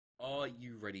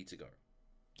you ready to go?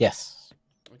 Yes.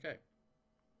 Okay.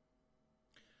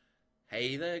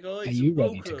 Hey there, guys, Are you and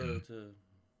ready to welcome go? to...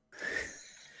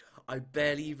 I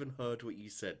barely even heard what you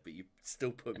said, but you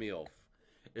still put me off.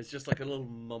 It's just like a little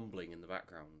mumbling in the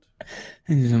background.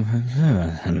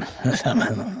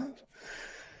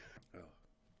 Oh.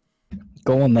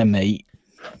 Go on then, mate.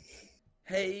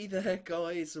 Hey there,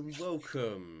 guys, and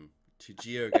welcome to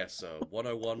GeoGuessr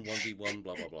 101 1v1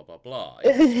 blah blah blah blah blah.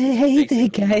 Hey there,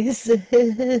 guys.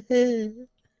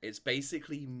 It's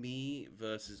basically me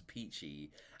versus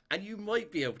Peachy, and you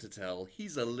might be able to tell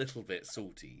he's a little bit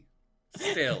salty.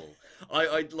 Still,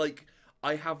 I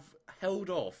have held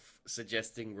off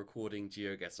suggesting recording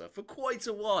GeoGuessr for quite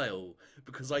a while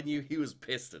because I knew he was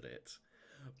pissed at it.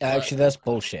 Actually, that's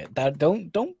bullshit.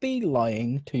 Don't be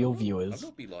lying to your viewers. I'm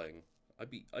not be lying. I'd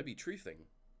be truthing.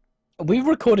 We've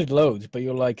recorded loads, but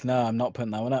you're like, nah, I'm not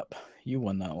putting that one up. You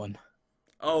won that one.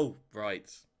 Oh,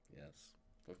 right. Yes,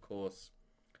 of course.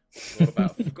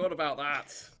 Forgot about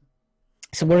that.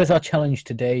 So what is our challenge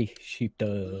today,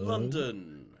 sheepdog?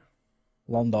 London.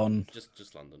 London.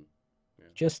 Just London.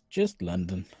 Yeah. Just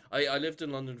London. I lived in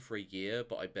London for a year,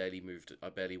 but I barely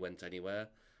went anywhere.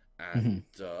 And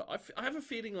I have a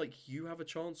feeling like you have a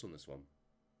chance on this one.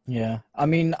 Yeah. I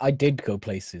mean, I did go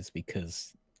places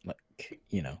because, like,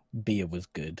 you know, beer was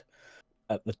good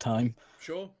at the time.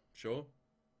 Sure.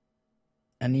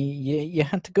 And you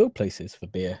had to go places for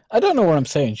beer. I don't know what I'm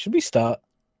saying. Should we start?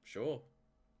 Sure.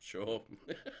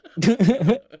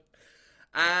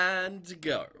 And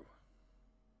go.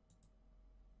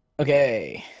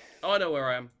 Okay. Oh, I know where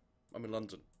I am. I'm in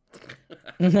London.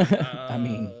 I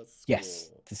mean, Score.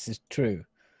 yes, this is true.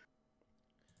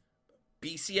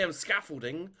 BCM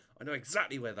scaffolding. I know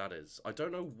exactly where that is. I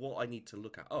don't know what I need to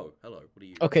look at. Oh, hello. What are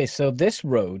you? Okay, so this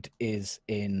road is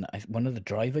in one of the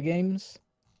driver games.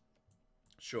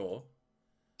 Sure.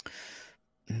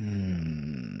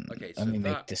 Okay, so let me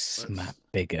make this map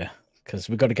bigger because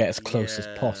we've got to get as close as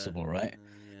possible, right?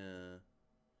 Yeah.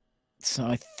 So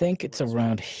I think it's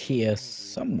around here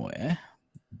somewhere,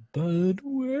 but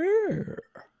where?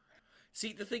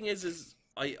 See, the thing is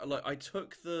I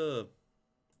took the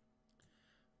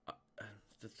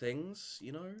things,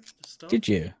 you know, the stuff. Did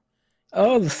you?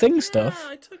 Oh, the thing stuff.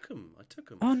 I took them.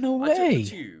 Oh, no way. I took the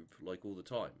tube like all the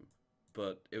time,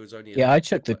 but it was only. Yeah, I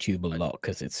took the tube a lot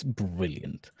because it's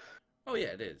brilliant. Oh yeah,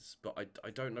 it is, but I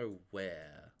don't know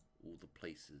where all the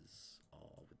places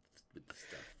are with the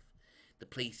stuff. The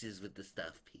places with the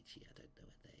stuff, Peachy. I don't know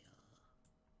where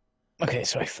they are. Okay,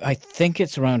 so I think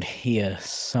it's around here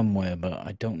somewhere, but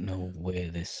I don't know where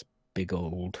this big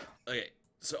old. Okay,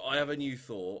 so I have a new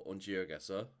thought on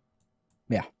GeoGuessr.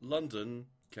 Yeah. London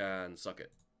can suck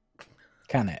it.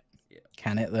 Can it? Yeah.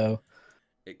 Can it though?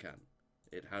 It can.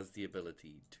 It has the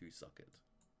ability to suck it.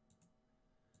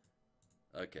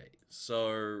 Okay,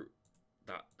 so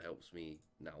that helps me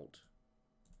out.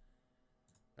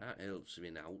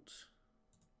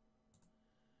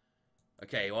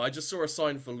 Okay, well, I just saw a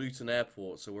sign for Luton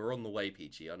Airport, so we're on the way,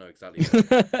 Peachy. I know exactly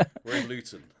where. We're in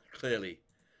Luton, clearly.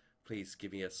 Please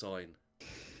give me a sign.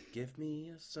 Give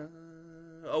me a sign.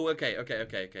 Oh, okay.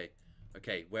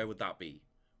 Okay, where would that be?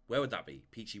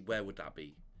 Peachy, where would that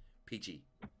be? Peachy.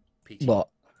 What?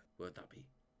 Where would that be?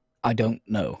 I don't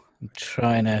know. I'm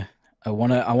trying to. I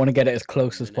wanna get it as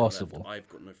close as possible. Left. I've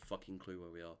got no fucking clue where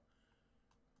we are.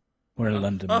 We're in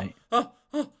London, mate.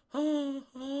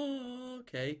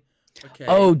 Okay.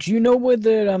 Oh, do you know where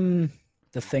the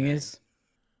thing is?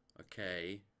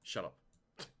 Okay. Shut up.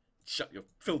 Shut your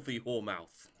filthy whore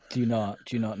mouth. Do you not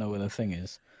know where the thing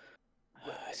is?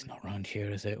 It's not around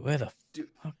here, is it? Where the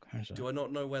fuck is it? Do I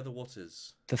not know where the what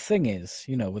is? The thing is,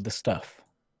 you know, with the stuff.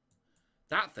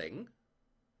 That thing?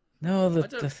 No,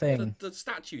 the thing. The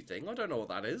statue thing. I don't know what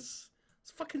that is.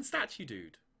 It's a fucking statue,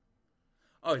 dude.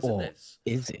 Oh, is it this?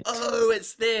 Is it? Oh,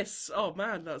 it's this. Oh,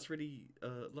 man, that's really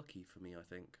lucky for me, I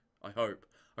think. I hope.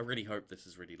 I really hope this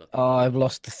is really lucky. Oh, I've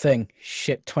lost the thing.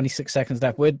 Shit, 26 seconds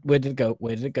left. Where did it go?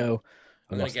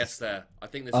 I'm going to guess there. I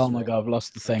think this is Oh my wrong. god, I've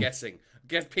lost the thing. I'm guessing.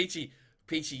 Guess, Peachy,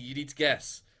 you need to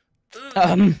guess.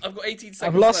 I've got 18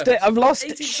 seconds left. I've lost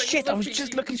it. 18 seconds Shit, left, I was Peachy.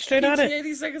 just looking straight at it.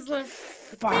 80 seconds left.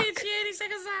 Fuck. Peachy, 80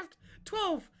 seconds left.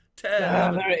 12,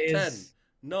 10, there it 10, is.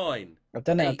 9, I've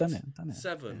done it. 8, I've done it.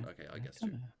 7. Okay, I guess you.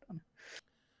 Done it.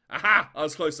 Aha! I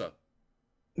was closer.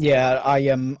 Yeah,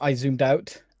 I zoomed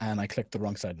out and I clicked the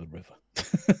wrong side of the river.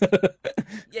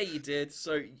 Yeah, you did.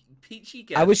 So Peachy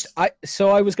guessed.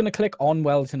 I was gonna click on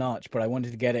Wellington Arch, but I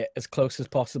wanted to get it as close as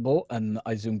possible, and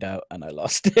I zoomed out and I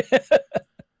lost it.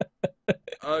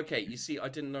 Okay, you see, I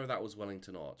didn't know that was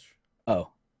Wellington Arch.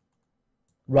 Oh,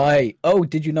 right. Oh,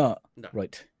 did you not? No.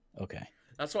 Right. Okay.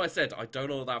 That's why I said I don't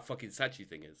know what that fucking statue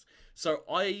thing is. So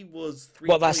I was 3.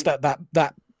 Well, that's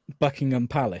that Buckingham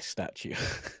Palace statue.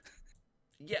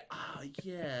 Yeah,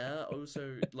 yeah.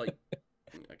 Also, like,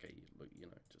 okay, look,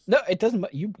 just No, it doesn't.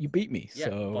 You beat me. yeah,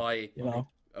 So by you know.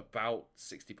 about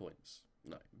 60 points.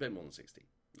 No, a bit more than 60.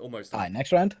 Almost. All right,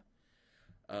 next round.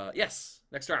 Yes,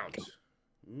 next round.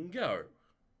 Go.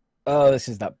 Oh, this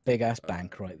is that big ass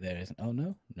bank right there, isn't? Oh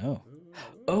no, no.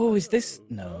 Oh, is this?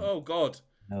 No, Oh God.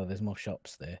 no. There's more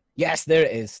shops there. Yes, there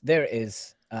it is. There it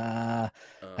is. I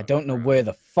don't know Crap. where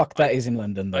the fuck that is in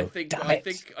London though. I think Damn I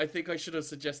it. think I should have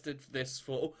suggested this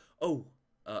for.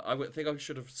 I would think I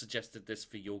should have suggested this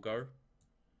for your go.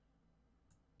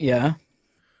 Yeah.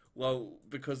 Well,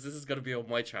 because this is going to be on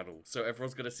my channel, so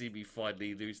everyone's going to see me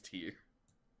finally lose to you.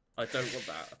 I don't want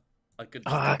that. I could.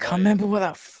 I can't remember what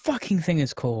that fucking thing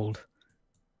is called.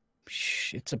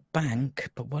 Shh, it's a bank,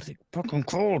 but what is it fucking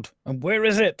called? And where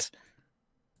is it?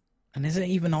 And is it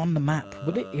even on the map?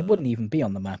 Would it? It wouldn't even be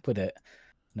on the map, would it?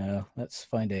 No. Let's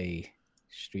find a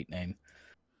street name.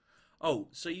 Oh,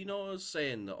 so I was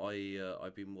saying that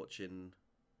I've been watching.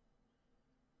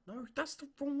 No, that's the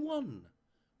wrong one.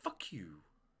 Fuck you.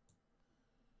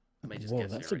 I may just Whoa,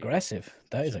 guess that's here, aggressive.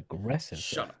 That is aggressive.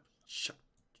 Shut up. Shut.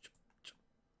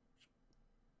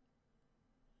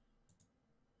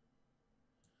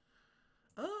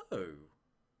 Oh.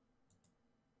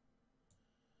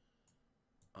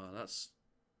 That's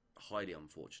highly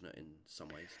unfortunate in some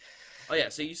ways. Oh yeah,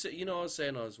 so you said I was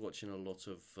saying I was watching a lot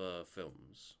of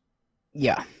films.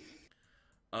 Yeah.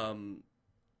 I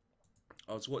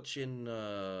was watching.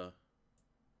 I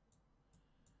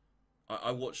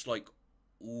watched like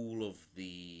all of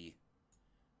the.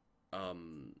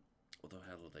 What the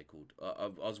hell are they called?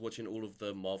 I was watching all of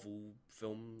the Marvel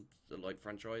film, the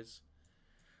franchise.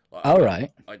 Like, All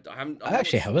right. I haven't. I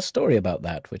actually have a story about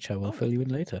that, which I will fill you in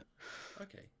later.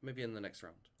 Okay, maybe in the next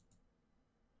round.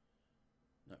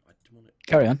 No, I don't want it.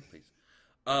 Carry on. Please.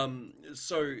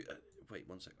 So, wait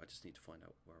 1 sec. I just need to find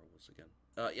out where I was again.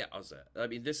 Yeah, I was there. I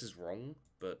mean, this is wrong,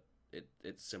 but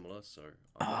it's similar. So.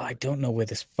 I don't know where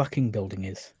this fucking building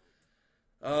is.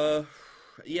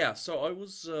 Yeah. So I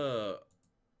was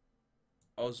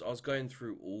going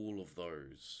through all of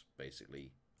those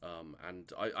basically.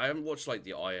 And I haven't watched like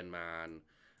the Iron Man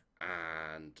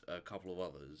and a couple of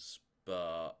others,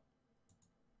 but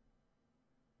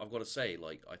I've got to say,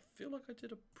 like, I feel like I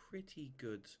did a pretty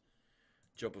good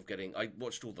job of getting. I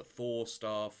watched all the Thor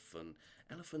stuff, and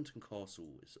Elephant and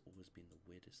Castle has always been the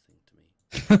weirdest thing to me.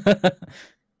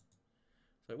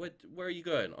 So where are you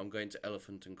going? I'm going to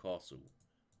Elephant and Castle.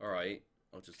 All right,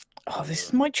 I'll just. Oh, this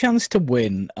is my chance to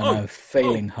win, and I'm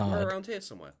failing hard. We're around here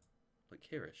somewhere, like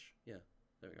here-ish. Yeah,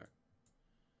 there we go.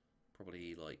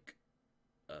 Probably like,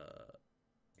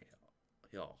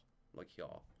 here, like here.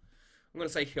 I'm gonna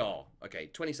say here. Okay,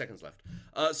 20 seconds left.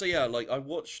 So yeah, like I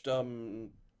watched like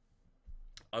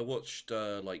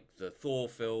the Thor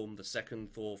film, the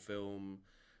second Thor film,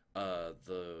 I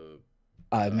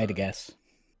made a guess.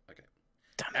 Okay.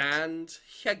 Damn it. And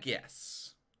yeah,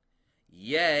 guess.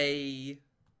 Yay!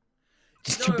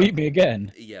 Did you beat me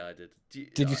again? Yeah, I did.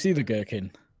 Did you see the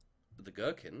gherkin? The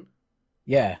gherkin?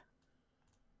 Yeah.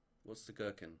 What's the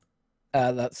gherkin?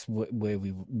 That's where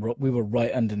we were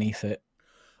right underneath it.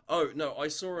 Oh no, I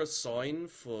saw a sign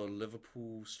for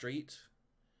Liverpool Street.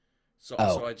 So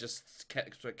I just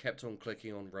kept on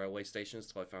clicking on railway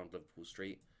stations till I found Liverpool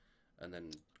Street, and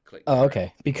then clicked. Oh,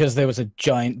 okay. Because there was a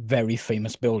giant, very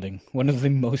famous building, one of the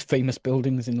most famous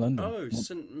buildings in London. Oh,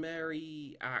 St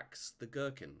Mary Axe the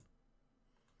Gherkin.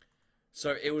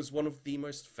 So it was one of the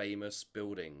most famous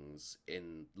buildings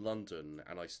in London,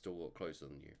 and I still got closer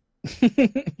than you.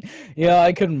 Yeah,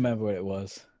 I couldn't remember what it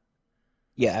was.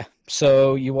 Yeah,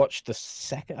 so you watched the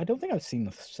second. I don't think I've seen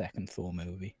the second Thor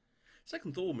movie.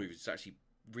 Second Thor movie is actually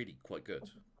really quite good.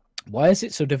 Why is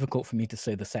it so difficult for me to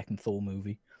say the second Thor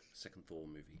movie? Second Thor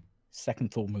movie.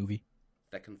 Second Thor movie.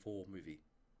 Second Thor movie.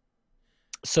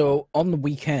 So on the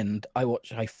weekend, I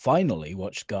finally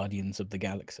watched Guardians of the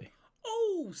Galaxy.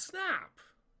 Oh, snap!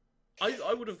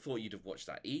 I would have thought you'd have watched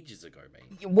that ages ago,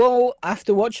 mate. Well,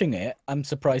 after watching it, I'm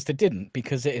surprised I didn't,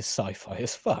 because it is sci-fi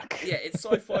as fuck. Yeah, it's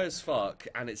sci-fi as fuck,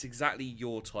 and it's exactly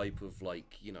your type of,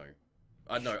 like,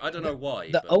 I don't know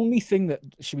why. The only thing that...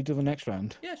 Should we do the next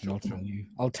round? Yeah, sure.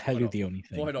 I'll tell you the only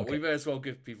thing. Why not? Okay. We may as well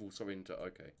give people something to...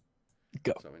 Okay.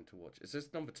 Go. Something to watch. Is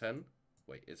this number 10?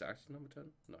 Wait, is it actually number 10?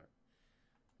 No.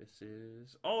 This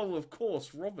is... Oh, of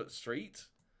course, Robert Street.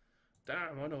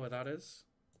 Damn, I know where that is.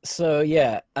 So,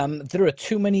 yeah, there are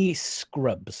too many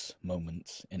Scrubs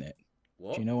moments in it.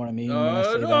 What? Do you know what I mean when I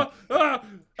say that?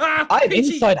 I'm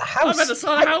Peachy! Inside a house. I'm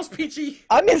inside a house, Peachy.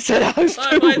 I'm inside a house too.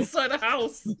 I'm inside a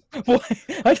house. Why?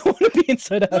 I don't want to be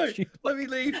inside a house. No, let me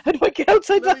leave. How do I get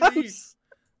outside Let the me house?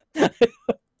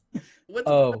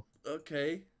 Oh.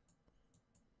 Okay.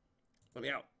 Let me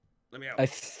out. Let me out.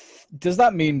 Does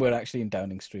that mean we're actually in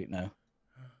Downing Street now?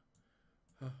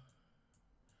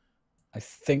 I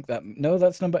think that... No,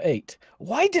 that's number 8.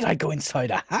 Why did I go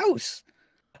inside a house?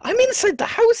 I'm inside the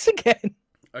house again.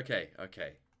 Okay,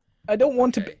 okay. I don't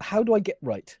want to... How do I get...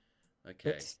 Right.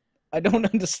 Okay. I don't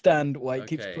understand why it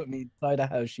keeps putting me inside a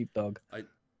house, sheepdog.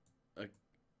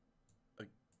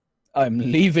 I'm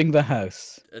leaving the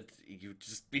house. You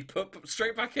just be put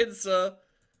straight back in, sir.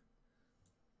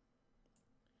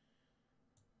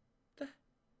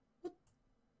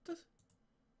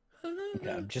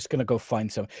 Yeah, I'm just gonna go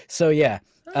find some. So yeah,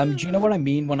 do you know what I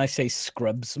mean when I say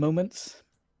Scrubs moments?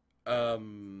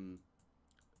 In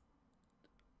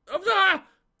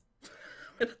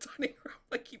a tiny room,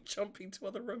 I keep jumping to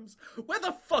other rooms. Where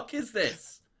the fuck is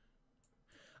this?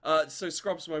 So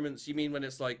Scrubs moments, you mean when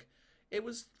it's like, it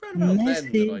was around about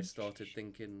then that I started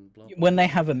thinking... Blah, blah, when they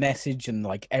have a message and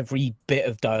like every bit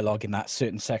of dialogue in that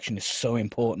certain section is so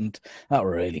important, that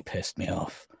really pissed me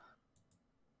off.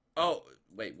 Oh,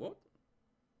 wait, what?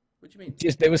 What do you mean?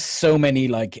 Just there was so many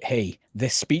like, hey,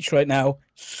 this speech right now,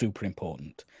 super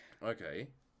important. Okay.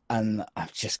 And I'm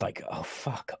just like, oh,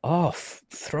 fuck off.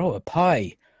 Throw a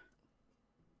pie.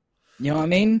 You know what I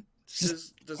mean?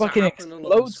 Does that happen a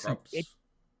lot in Scrubs?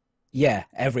 Yeah,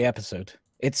 every episode.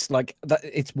 It's like that.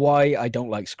 It's why I don't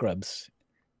like Scrubs,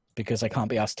 because I can't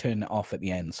be asked to turn it off at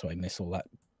the end, so I miss all that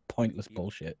pointless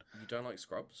bullshit. You don't like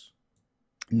Scrubs?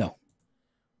 No.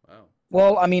 Wow.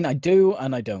 Well, I mean, I do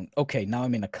and I don't. Okay, now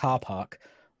I'm in a car park.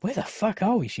 Where the fuck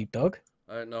are we, sheepdog?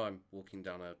 No, I'm walking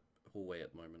down a hallway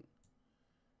at the moment.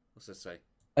 What's this say?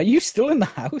 Are you still in the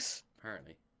house?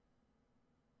 Apparently.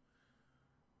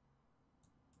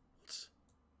 What?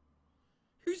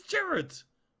 Who's Jared?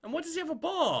 And why does he have a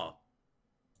bar?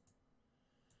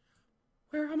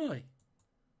 Where am I?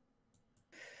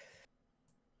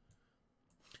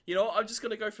 You know what? I'm just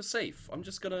gonna go for safe. I'm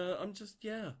just gonna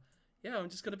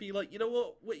be like, you know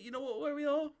what? Wait, you know what? Where we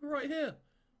are? We're right here.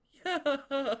 Yeah,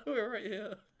 we're right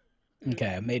here.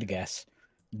 Okay, I made a guess.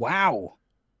 Wow.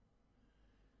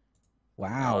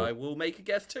 Wow. I will make a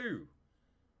guess too.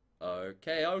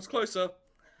 Okay, I was closer.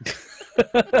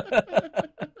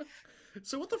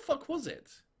 So what the fuck was it?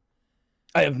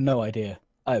 I have no idea.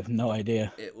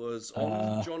 It was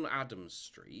on John Adams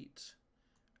Street,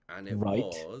 and it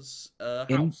was a house.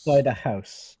 Inside a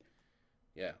house.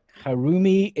 Yeah.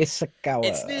 Harumi Isakawa.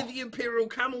 It's near the Imperial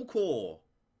Camel Corps.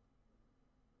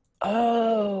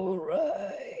 Oh,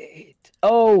 right.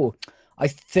 Oh, I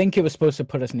think it was supposed to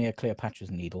put us near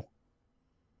Cleopatra's Needle.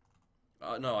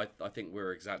 No, I think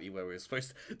we're exactly where we were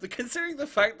supposed to. Considering the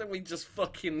fact that we just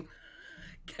fucking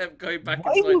kept going back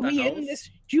inside the house. Why were we in this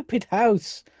stupid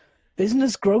house?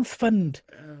 Business Growth Fund.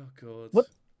 Oh, God.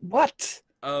 What?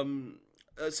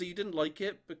 So you didn't like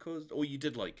it or you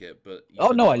did like it, but... Oh,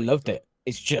 no, I loved it.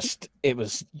 It's just, it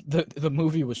was, the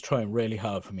movie was trying really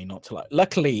hard for me not to like.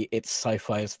 Luckily, it's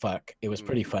sci-fi as fuck. It was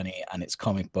pretty funny, and it's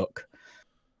comic book.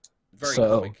 Very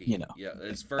comic-y. You know. Yeah,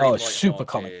 it's very super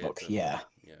comic book, yeah.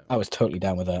 I was totally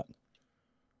down with that.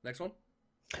 Next one?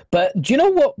 But do you know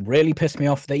what really pissed me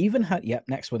off? They even had,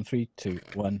 next one, 3, 2,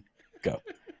 1, go.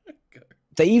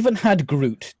 They even had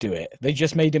Groot do it. They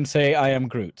just made him say, I am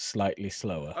Groot, slightly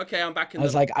slower. Okay, I'm back in the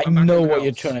house. I was like, I know what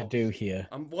you're trying to do here.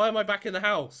 Why am I back in the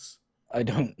house? I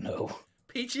don't know.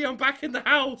 Peachy, I'm back in the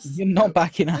house. You're not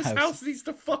back in a house. This house needs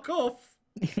to fuck off.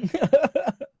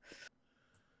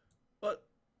 What?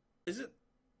 Is it?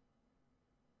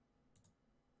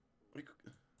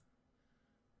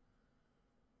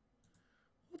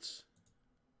 What?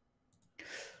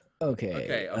 Okay.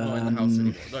 Okay, I'm not in the house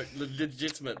anymore. No,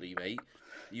 legitimately, mate.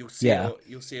 You'll see it.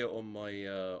 You'll see it on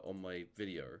my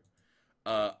video.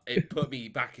 It put me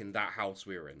back in that house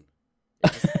we were in.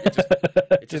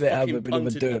 It just Did it have a fucking bit of a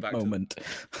punted me dirt back moment?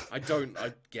 I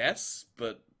guess,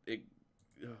 but it.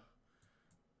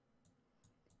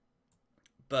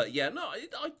 But yeah, no, I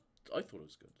thought it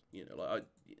was good. You know, like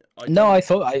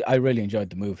I really enjoyed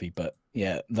the movie, but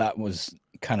yeah, that was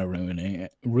kind of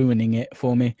ruining it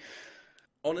for me.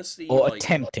 Honestly, or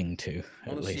attempting to.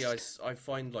 Honestly, I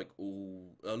find like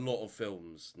a lot of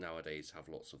films nowadays have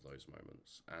lots of those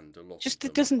moments, and a lot. Just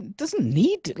it doesn't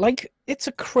need, like, it's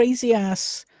a crazy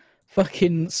ass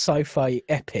fucking sci-fi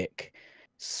epic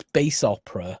space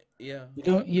opera. Yeah.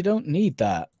 You don't need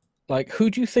that. Like, who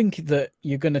do you think that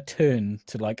you're going to turn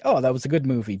to, like, oh, that was a good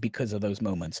movie because of those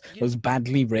moments, those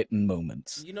badly written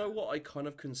moments? You know what? I kind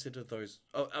of consider those.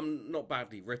 Oh, not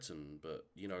badly written, but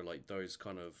you know, like those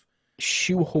kind of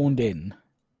Shoehorned in.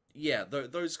 yeah,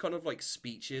 those kind of like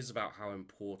speeches about how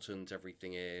important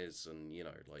everything is, and you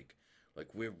know, like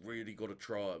we've really got to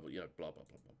try, but you know, blah blah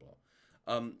blah blah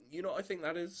blah. You know, I think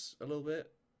that is a little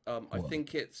bit. I What?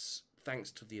 think it's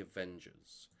thanks to the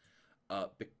Avengers,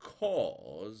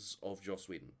 because of Joss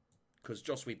Whedon, because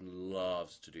Joss Whedon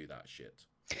loves to do that shit.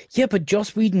 Yeah, but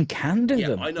Joss Whedon can do Yeah,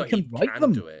 them. I know He he can write can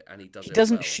them. do it, and he does He it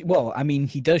doesn't. well. Well, I mean,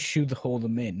 he does shoehorn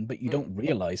them in, but you don't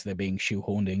realize they're being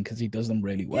shoehorned in because he does them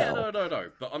really Yeah, well. no.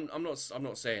 But I'm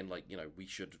not saying like you know we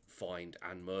should find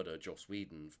and murder Joss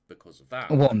Whedon because of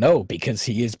that. Well, no, because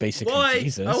he is basically Why?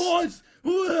 Jesus.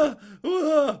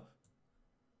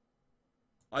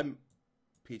 I'm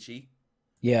Peachy.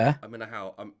 Yeah. I'm in a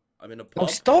house. I'm in a Oh,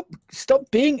 pub.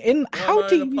 stop being in. No, How I'm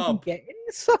do in a you even pub. get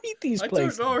inside these I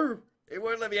places? don't know. It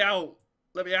won't let me out.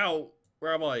 Let me out.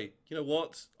 Where am I? You know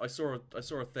what? I saw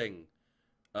a thing.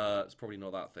 It's probably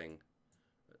not that thing.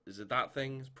 Is it that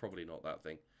thing? It's probably not that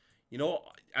thing. You know what?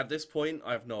 At this point,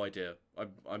 I have no idea.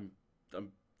 I'm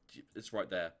it's right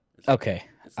there. Okay,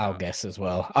 It's I'll that. guess as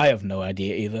well. I have no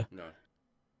idea either. No.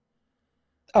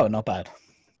 Oh, not bad.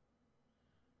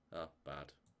 Oh,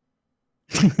 bad.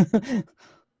 I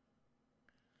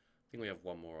think we have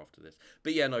one more after this.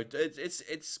 But yeah, no,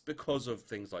 it's because of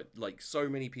things like so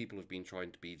many people have been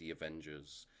trying to be the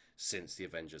Avengers since the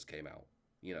Avengers came out.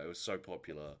 You know, it was so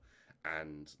popular,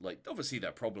 and like obviously there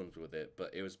are problems with it,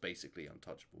 but it was basically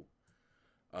untouchable.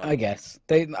 I guess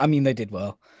I mean, they did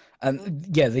well, and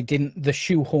yeah, they didn't. The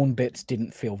shoehorn bits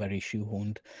didn't feel very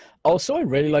shoehorned. Also, I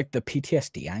really liked the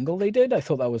PTSD angle they did. I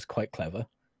thought that was quite clever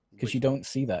because you don't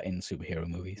see that in superhero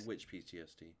movies. Which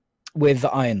PTSD? With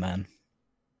the Iron Man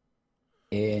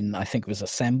in, I think it was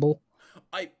Assemble.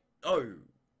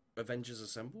 Avengers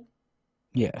Assemble.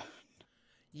 Yeah,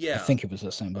 Yeah, I think it was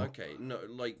Assemble. Okay, no,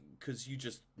 like because you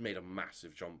just made a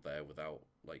massive jump there without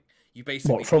like you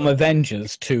basically What, from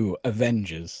Avengers to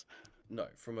Avengers? No,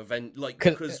 from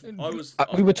because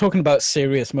we were talking about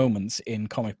serious moments in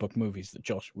comic book movies that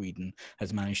Joss Whedon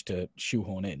has managed to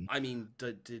shoehorn in. I mean,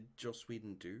 did Joss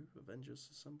Whedon do Avengers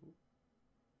Assemble?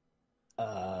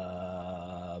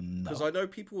 No. Because I know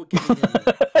people were giving him.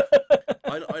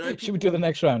 I know people... Should we do the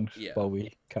next round? Yeah. While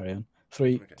we carry on.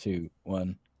 3, 2,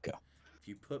 1, go. If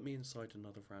you put me inside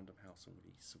another random house, I'm going to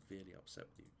be severely upset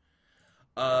with you.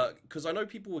 Because I know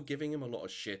people were giving him a lot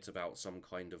of shit about some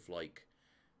kind of like,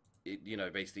 you know,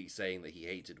 basically saying that he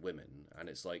hated women, and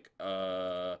it's like,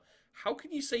 how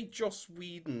can you say Joss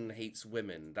Whedon hates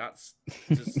women? That's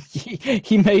just...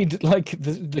 he made like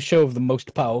the show of the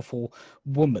most powerful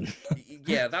woman.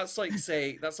 Yeah, that's like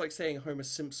saying Homer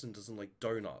Simpson doesn't like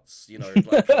donuts. You know,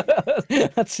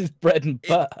 like, that's his bread and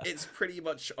butter. It's pretty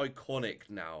much iconic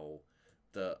now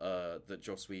that that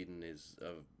Joss Whedon is,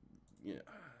 you know,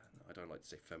 I don't like to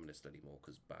say feminist anymore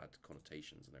because bad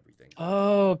connotations and everything.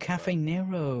 Oh, Cafe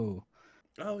Nero.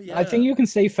 Oh yeah. I think you can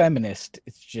say feminist.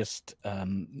 It's just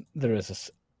there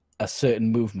is a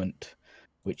certain movement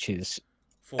which is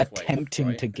attempting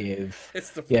wave, right? to give. It's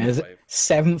the fourth wave.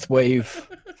 Seventh wave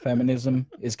feminism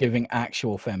is giving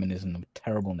actual feminism a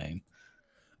terrible name.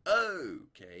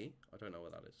 Okay, I don't know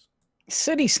what that is.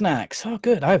 City snacks. Oh,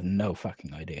 good. I have no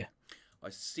fucking idea.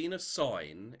 I've seen a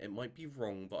sign. It might be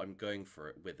wrong, but I'm going for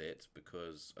it with it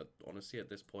because honestly,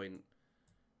 at this point,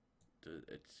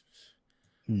 it's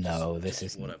no. This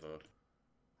is whatever.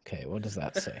 Okay, what does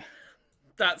that say?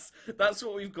 That's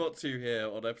what we've got to here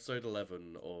on episode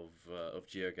 11 of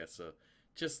GeoGuessr.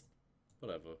 Just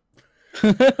whatever.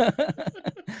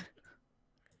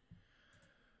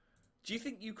 Do you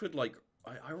think you could like?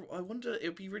 I wonder. It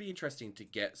would be really interesting to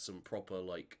get some proper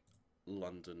like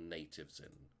London natives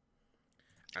in.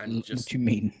 And just, what do you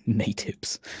mean,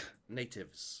 natives?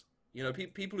 Natives. You know,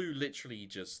 people who literally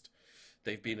just,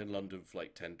 they've been in London for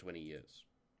like 10, 20 years.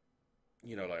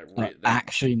 You know, like...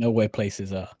 actually know where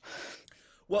places are.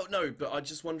 Well, no, but I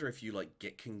just wonder if you, like,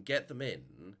 can get them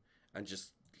in and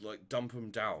just, like, dump them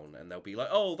down and they'll be like,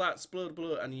 oh, that's blah,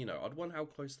 blah, and, you know, I'd wonder how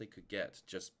close they could get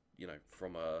just, you know,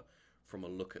 from a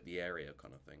look at the area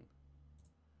kind of thing.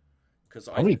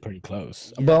 Probably pretty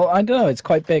close. Yeah. Well, I don't know. It's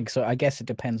quite big, so I guess it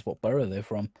depends what borough they're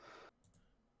from.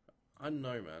 I don't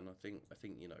know, man. I think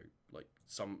you know, like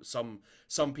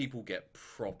some people get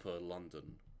proper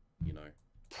London, you know.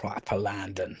 Proper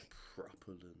London.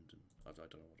 Proper London. I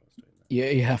don't know what I was doing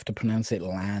there. You have to pronounce it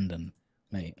Landon,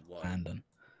 mate. Why? Landon.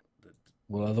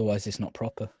 Well, otherwise it's not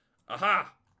proper.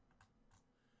 Aha!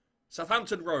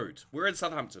 Southampton Road. We're in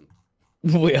Southampton.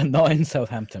 We are not in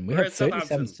Southampton. We We're have in 37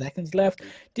 Southampton. seconds left.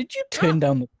 Did you turn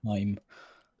down the time?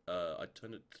 I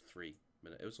turned it to 3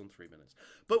 minutes. It was on 3 minutes.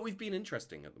 But we've been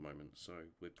interesting at the moment, so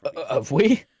we're probably... Have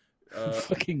we? Uh,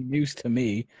 Fucking news to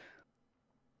me.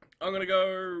 I'm gonna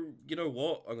go... You know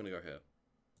what? I'm gonna go here.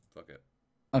 Fuck it.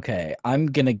 Okay, I'm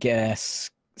gonna guess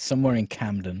somewhere in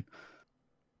Camden.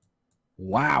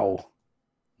 Wow.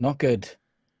 Not good.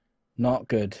 Not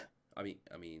good. I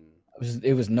mean...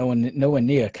 It was nowhere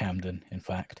near Camden, in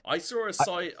fact. I saw a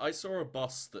site. I saw a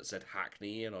bus that said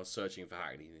Hackney, and I was searching for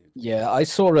Hackney. Yeah, I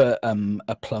saw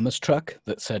a plumber's truck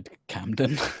that said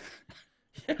Camden.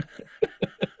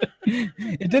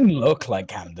 It didn't look like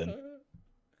Camden.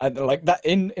 Like that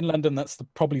in London, that's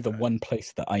probably the one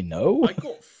place that I know. I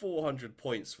got 400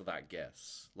 points for that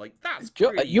guess. Like that's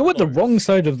pretty You're at the close. wrong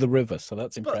side of the river, so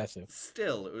that's But impressive.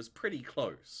 still, it was pretty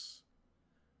close,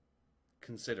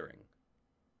 considering.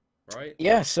 Right?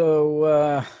 Yeah.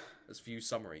 So Let's view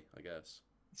summary, I guess.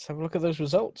 let's have a look at those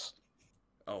results.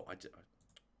 Oh, I did.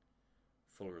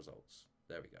 Full results.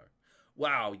 There we go.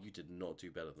 Wow, you did not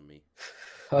do better than me.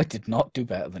 I did not do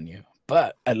better than you,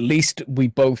 but at least we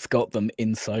both got them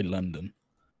inside London.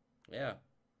 Yeah.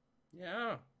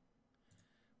 Yeah.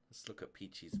 Let's look at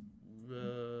Peachy's.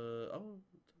 Oh,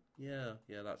 yeah.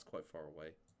 Yeah, that's quite far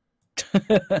away.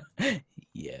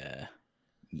 Yeah.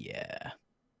 Yeah.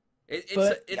 It's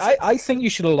I think you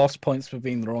should have lost points for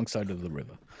being the wrong side of the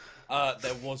river.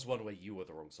 There was one where you were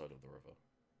the wrong side of the river.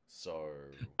 So.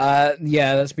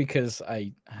 Yeah, that's because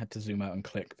I had to zoom out and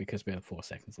click because we had 4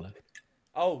 seconds left.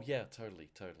 Oh yeah, totally.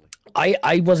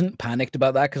 I wasn't panicked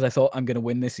about that because I thought I'm gonna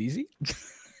win this easy.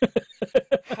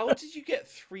 How did you get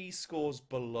 3 scores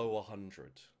below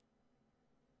 100?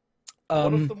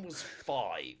 One of them was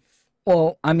 5.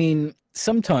 Well, I mean,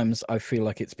 sometimes I feel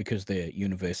like it's because the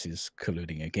universe is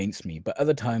colluding against me, but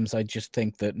other times I just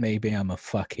think that maybe I'm a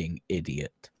fucking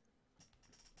idiot.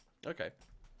 Okay,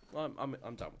 well, I'm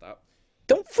down with that.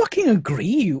 Don't fucking agree,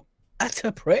 you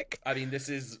utter prick. I mean, this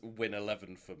is win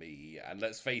 11 for me, and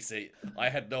let's face it, I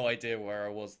had no idea where I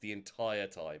was the entire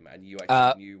time, and you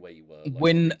actually knew where you were.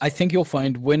 Like, I think you'll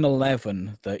find win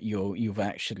 11 that you've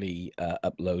actually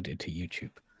uploaded to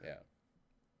YouTube. Yeah.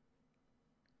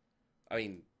 I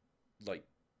mean, like,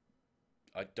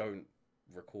 I don't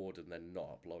record and then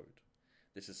not upload.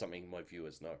 This is something my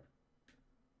viewers know.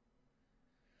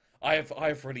 I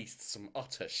have released some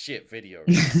utter shit videos,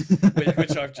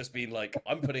 which I've just been like,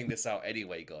 I'm putting this out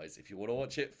anyway, guys. If you want to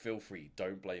watch it, feel free.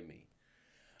 Don't blame me.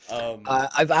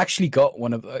 I've actually got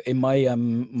one of in my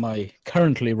my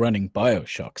currently running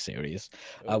BioShock series.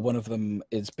 One of them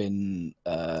has been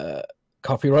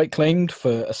copyright claimed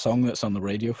for a song that's on the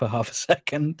radio for half a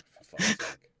second,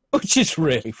 which is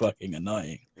really fucking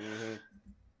annoying. Mm-hmm.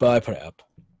 But I put it up.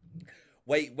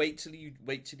 Wait till you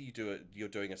do it. You're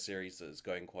doing a series that is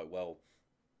going quite well,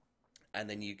 and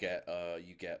then you get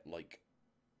like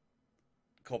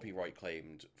copyright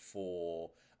claimed for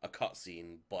a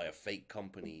cutscene by a fake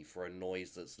company for a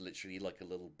noise that's literally like a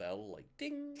little bell, like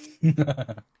ding.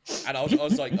 And I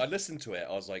was like, I listened to it.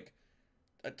 I was like,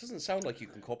 it doesn't sound like you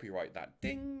can copyright that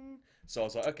ding. So I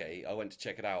was like, okay. I went to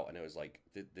check it out, and it was like,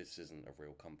 this isn't a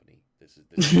real company. This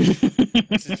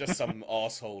is just some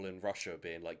asshole in Russia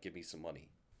being like, give me some money.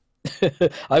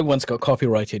 I once got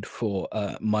copyrighted for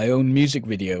my own music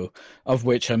video, of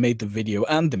which I made the video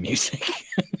and the music.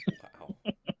 Wow.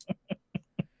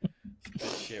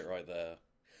 Good shit right there.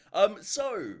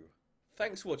 So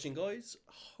thanks for watching, guys.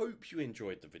 Hope you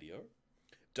enjoyed the video.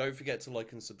 Don't forget to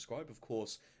like and subscribe. Of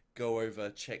course, go over,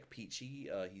 check Peachy.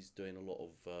 He's doing a lot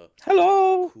of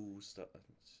Hello. Cool stuff.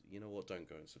 You know what? Don't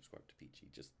go and subscribe to Peachy.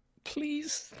 Just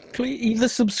please either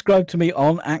subscribe to me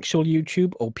on actual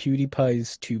YouTube or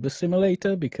PewDiePie's Tuber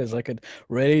Simulator, because I could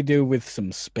really do with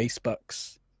some space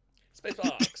bucks. Space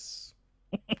bucks.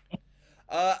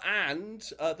 And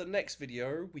the next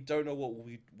video, we don't know what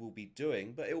we will be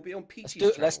doing, but it will be on Peachy's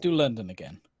channel. Let's do London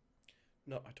again.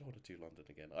 No, I don't want to do London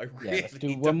again. I really yeah, let's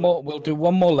do one more. We'll do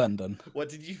one more London. What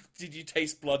did you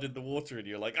taste blood in the water and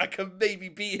you're like, I can maybe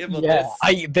beat him on this?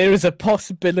 There is a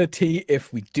possibility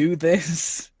if we do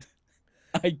this,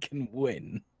 I can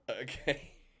win.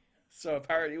 Okay. So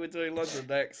apparently we're doing London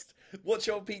next. Watch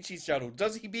it on Peachy's channel.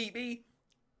 Does he beat me?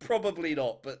 Probably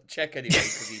not, but check anyway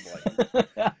because he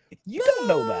might. You don't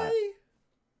know that.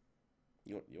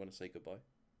 You want to say goodbye?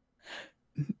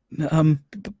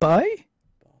 Bye?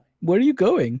 Where are you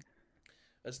going?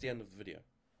 That's the end of the video.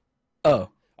 Oh.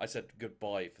 I said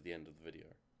goodbye for the end of the video.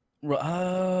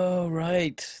 Oh,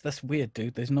 right. That's weird,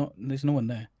 dude. There's no one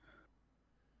there.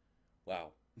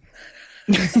 Wow.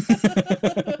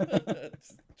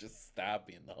 Just stab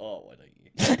me in the heart, why don't you?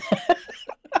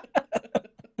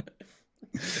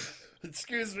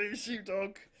 Excuse me,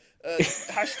 sheepdog.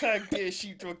 Hashtag dear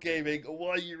sheepdog gaming. Why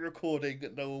are you recording?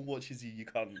 No one watches you. You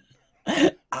can't.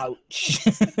 Ouch.